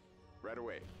 Right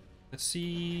away. Let's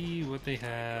see what they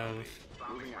have.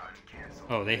 Moving out.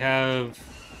 Oh, they have.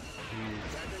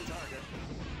 Attacking target.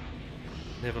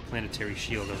 They have a planetary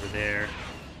shield over there.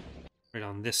 Right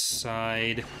on this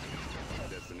side.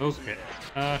 Destination. Oh shit.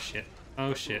 Oh shit.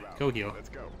 Oh shit. Go heal. Let's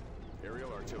go.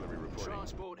 Aerial artillery reporting.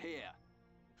 Transport here.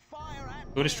 Fire at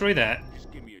Go destroy that,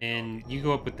 Just give me a and target. you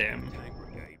go up with them. Tank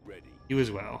brigade ready. You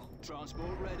as well.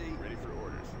 Transport ready. Ready for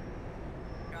orders.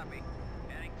 Copy.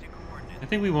 Adding to coordinates. I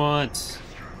think we want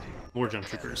more jump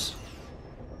troopers.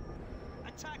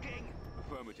 Attacking.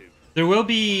 Affirmative. There will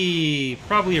be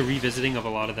probably a revisiting of a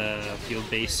lot of the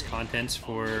field-based contents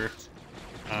for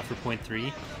point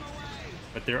 3,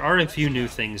 but there are a few new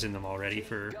things in them already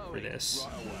for this,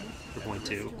 for point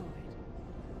 2.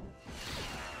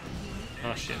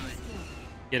 Oh shit.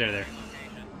 Get out of there.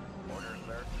 Order,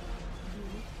 sir.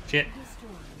 Shit.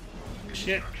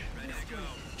 Shit.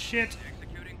 Shit.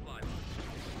 Executing flight.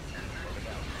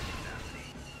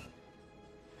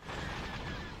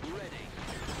 Ready.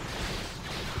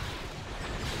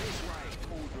 This way.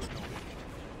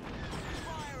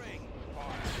 Firing.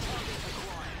 Target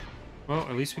acquired. Well,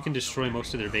 at least we can destroy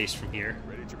most of their base from here.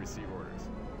 Ready to receive orders.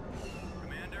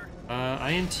 Commander.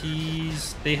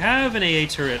 INTs, they have an AA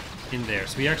turret in there,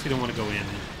 so we actually don't want to go in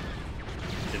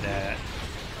to that.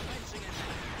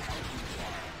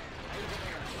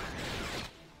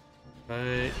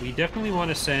 But we definitely want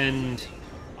to send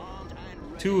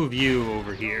 2 of you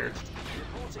over here.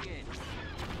 Reporting in.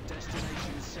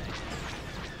 Destination set.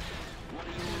 What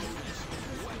are your orders?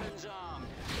 Weapons armed.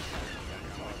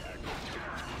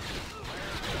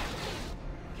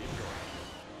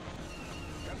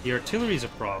 The artillery's a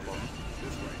problem.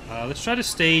 Let's try to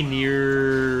stay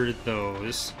near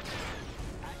those.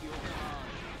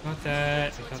 Got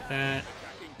that, got that.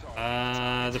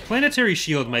 The planetary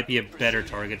shield might be a better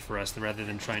target for us rather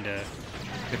than trying to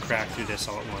crack through this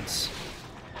all at once.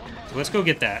 So let's go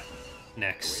get that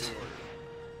next.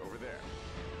 Over there.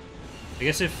 I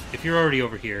guess if you're already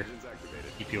over here, Engines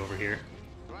activated. keep you over here.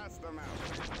 Blast them out.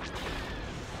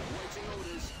 Waiting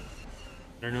orders.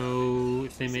 I don't know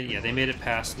if they made, yeah, they made it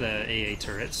past the AA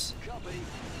turrets. Copy.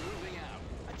 Moving out.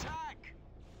 Attack.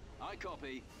 I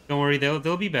copy. Don't worry,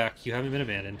 they'll be back. You haven't been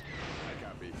abandoned. I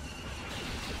copy.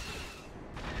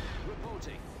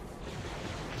 Reporting.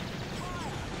 Fire.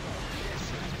 Yes,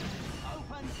 sir.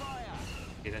 Open fire.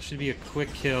 Okay, that should be a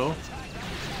quick kill. Attacking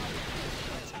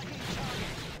target.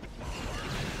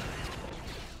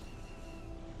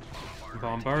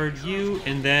 Bombard you,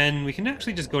 and then we can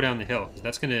actually just go down the hill. 'Cause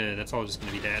that's all just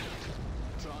gonna be dead.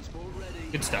 Transport ready.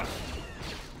 Good stuff.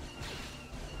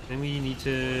 Then we need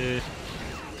to...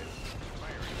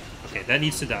 Okay, that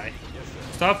needs to die.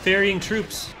 Stop ferrying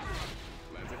troops.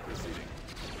 Atlantic proceeding.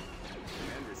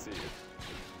 Command received.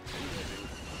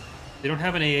 They don't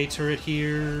have an AA turret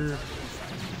here.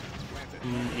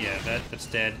 Yeah, that's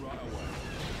dead.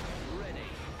 Ready.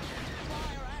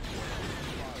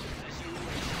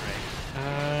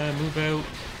 Right. Move out.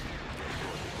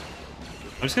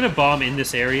 I'm just gonna bomb in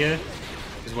this area,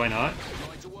 because why not?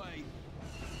 Right away.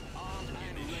 Armed and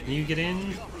ready. Can you get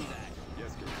in? Copy that.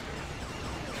 Yes, Commander.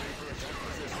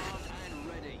 Armed and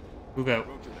ready. Move out.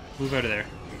 Move out of there.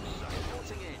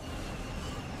 Reporting in.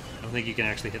 I don't think you can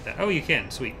actually hit that. Oh, you can.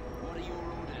 Sweet. What are your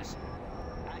orders?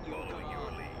 At your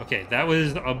command. Okay, that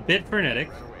was a bit frenetic,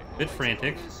 a bit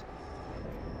frantic.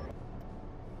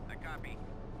 I copy.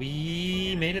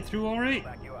 We made it through all right.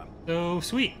 Back you up. So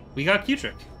sweet, we got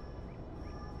Q-Trick.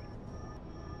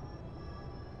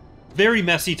 Very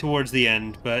messy towards the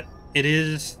end, but it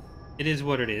is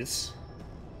what it is.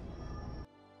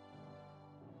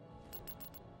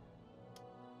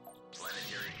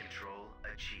 Planetary control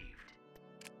achieved.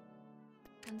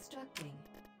 Constructing.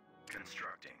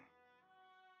 Constructing.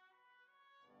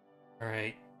 All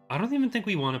right, I don't even think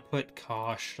we want to put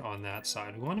Kosh on that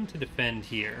side. We want him to defend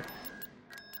here.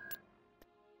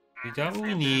 We got what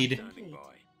we need, Standing by.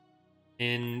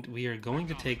 and we are going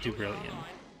to take Dubrillion.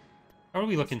 How are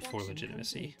we looking for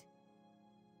legitimacy?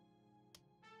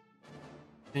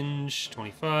 Hinge,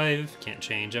 25. Can't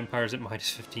change. Empire's at minus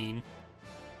 15.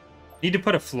 Need to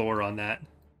put a floor on that.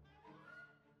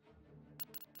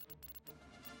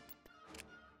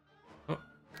 Oh,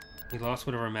 we lost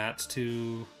one of our mats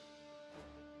to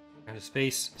out of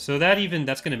space. So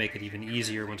that's going to make it even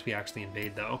easier once we actually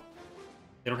invade, though.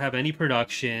 They don't have any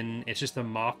production. It's just a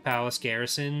Moth Palace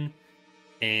garrison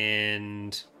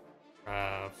and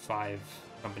 5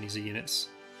 companies of units.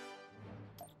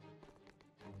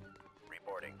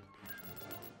 Reporting.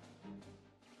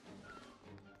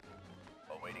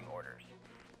 Awaiting orders.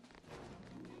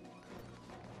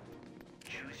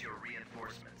 Choose your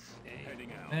reinforcements.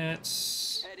 Heading out.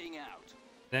 That's Heading out.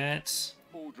 that's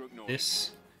Aldrich North.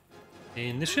 this.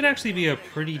 And this should actually be a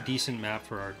pretty decent map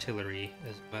for artillery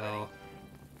as well.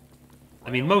 I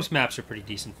mean, most maps are pretty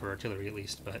decent for artillery at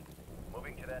least, but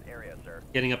Moving to that area, sir.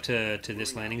 getting up to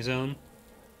this landing zone.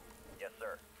 Yes,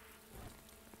 sir.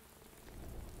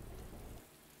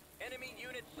 Enemy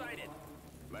unit sighted.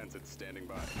 Lancet standing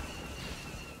by.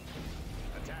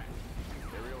 Attack!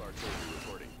 Aerial artillery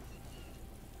reporting.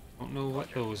 Don't know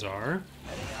what those are.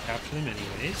 Capture them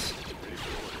anyways. Ready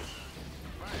for orders.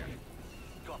 Fire!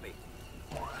 Copy.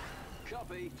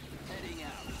 Copy. Heading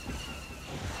out.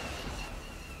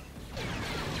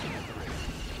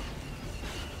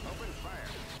 Open fire!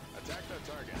 Attack the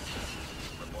target.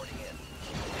 Reporting in.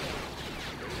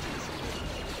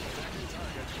 Attacking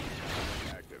target.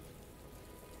 Active.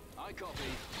 I copy.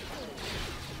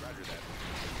 Roger that.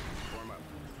 Form up.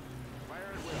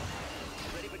 Fire at will.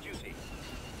 Ready for duty.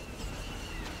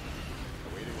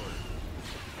 Awaiting orders.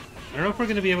 I don't know if we're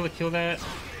gonna be able to kill that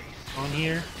on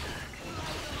here.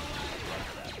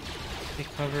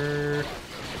 Take cover.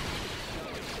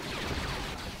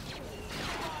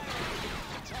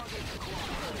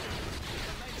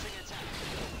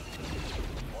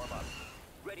 Warm up.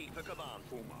 Ready for command.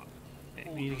 Form up. Okay,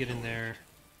 we need to get in there.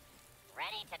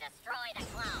 Ready to destroy the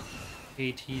clone.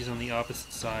 AT's on the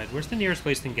opposite side. Where's the nearest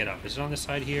place to get up? Is it on this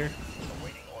side here?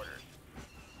 Awaiting orders.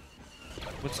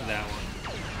 What's that one?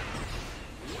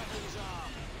 Weapons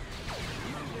armed.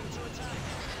 Moving to attack.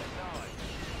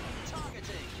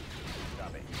 Targeting.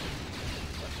 Copy.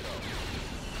 Let's go.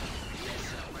 Yes,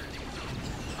 sir.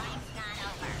 Fight's not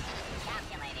over.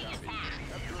 Calculating attack.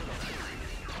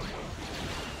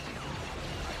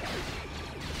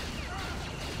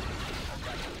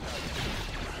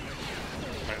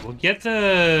 Alright, we'll get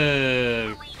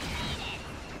the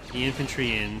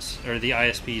infantry in, or the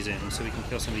ISPs in, so we can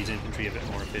kill some of these infantry a bit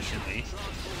more efficiently.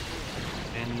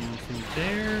 And from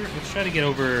there, let's try to get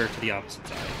over to the opposite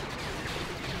side.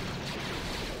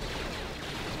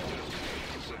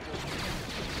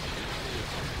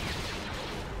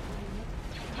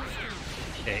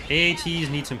 Okay, AATs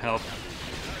need some help.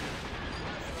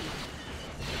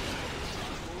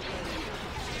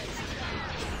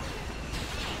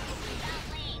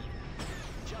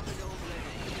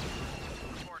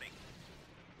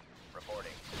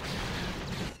 Reporting.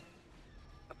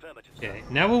 Affirmative. Okay,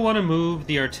 now we'll want to move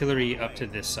the artillery up to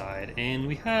this side, and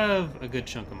we have a good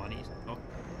chunk of money. So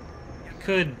we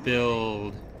could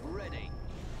build. Ready.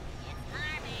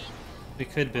 We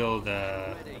could build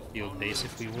a field base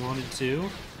if we wanted to,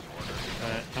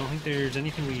 but I don't think there's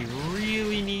anything we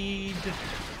really need at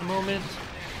the moment.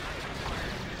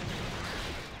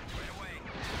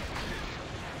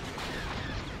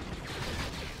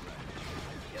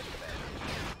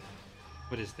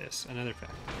 What is this? Another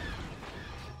factory.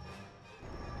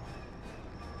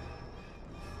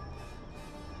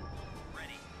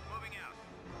 Ready. Moving out.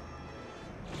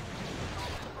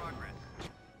 Progress.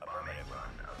 Affirmative.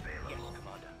 Yes,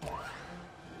 Commander.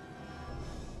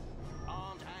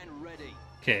 Armed and ready.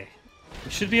 Okay,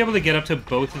 we should be able to get up to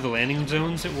both of the landing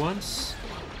zones at once.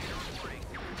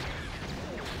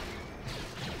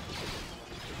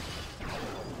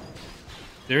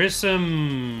 There is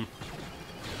some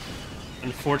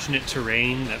unfortunate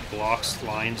terrain that blocks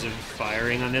lines of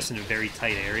firing on this in a very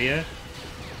tight area,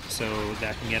 so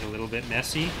that can get a little bit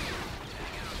messy.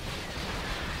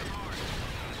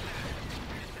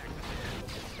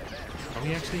 Are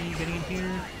we actually getting in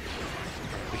here?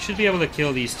 We should be able to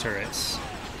kill these turrets.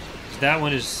 That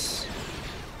one is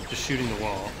just shooting the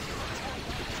wall.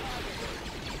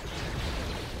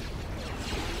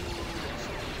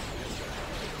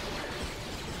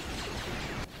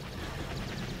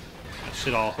 That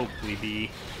should all hopefully be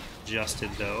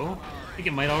adjusted, though. I think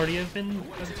it might already have been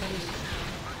by the time this...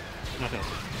 Not over.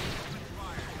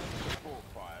 Full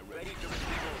fire ready. Ready to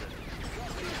receive orders.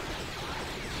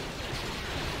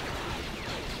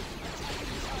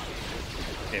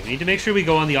 Okay, we need to make sure we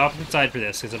go on the opposite side for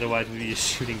this, because otherwise we'd be just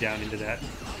shooting down into that.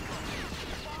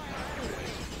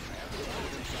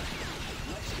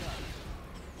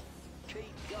 Keep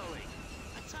going.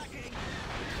 Attacking.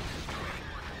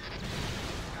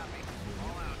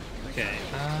 Okay,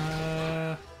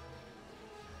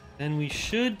 then we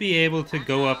should be able to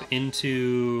go up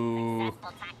into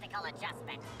Successful tactical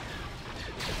adjustment.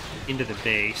 the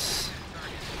base.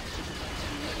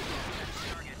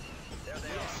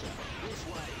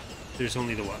 There's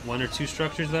only the what, one or two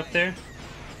structures up there?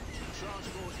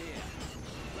 Transport here.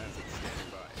 Lancet standing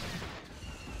by.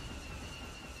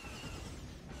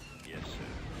 Yes,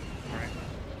 sir. Alright.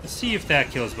 Let's see if that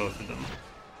kills both of them.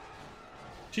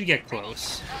 Should get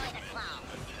close. Destroy the clone.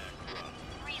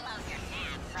 Reload your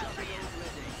nav program.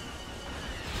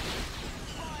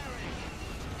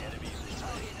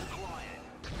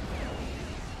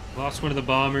 Lost one of the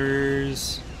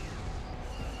bombers.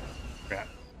 Crap.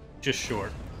 Just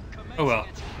short. Oh well.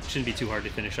 Shouldn't be too hard to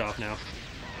finish off now.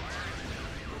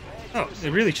 Oh, it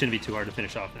really shouldn't be too hard to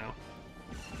finish off now.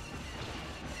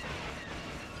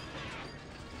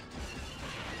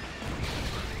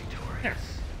 There.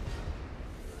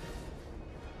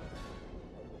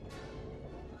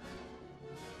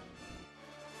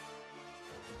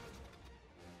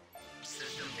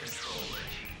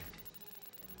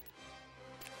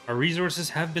 Our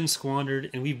resources have been squandered,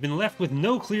 and we've been left with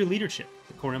no clear leadership.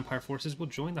 The core Empire forces will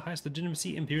join the highest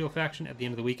legitimacy Imperial faction at the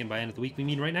end of the week, and by end of the week we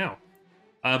mean right now.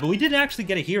 But we did actually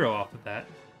get a hero off of that.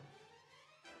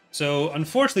 So,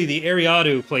 unfortunately, the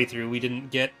Ariadu playthrough, we didn't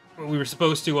get what we were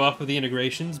supposed to off of the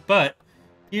integrations, but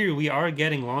here we are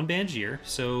getting Lon Bangier,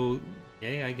 so,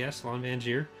 yay, I guess, Lon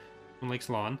Bangier. One likes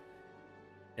Lon.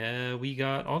 We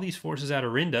got all these forces out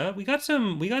of Rinda. We got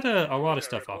a lot of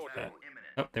stuff off of that.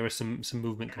 Oh, there was some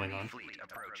movement going on.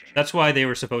 That's why they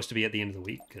were supposed to be at the end of the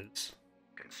week, because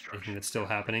I think that's still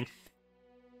happening.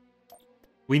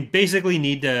 We basically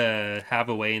need to have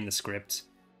a way in the script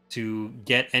to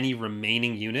get any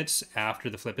remaining units after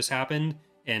the flip has happened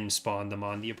and spawn them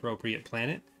on the appropriate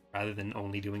planet, rather than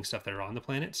only doing stuff that are on the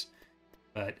planets.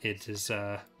 But it is,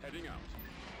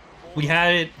 we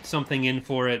had something in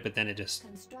for it, but then it just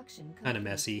kind of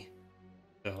messy.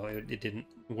 So it didn't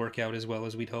work out as well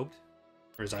as we'd hoped.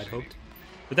 Or as I'd hoped.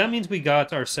 But that means we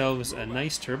got ourselves a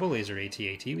nice turbo laser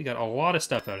AT-AT. We got a lot of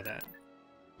stuff out of that,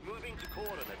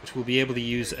 which we'll be able to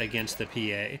use against the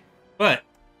PA. But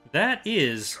that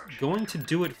is going to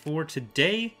do it for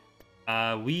today.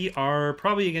 We are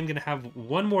probably again going to have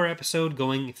one more episode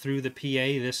going through the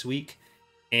PA this week.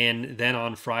 And then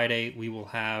on Friday, we will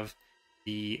have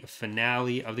the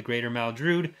finale of the Greater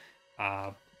Maldrood.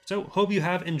 So hope you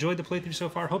have enjoyed the playthrough so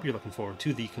far. Hope you're looking forward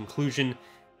to the conclusion.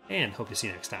 And hope to see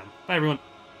you next time. Bye, everyone.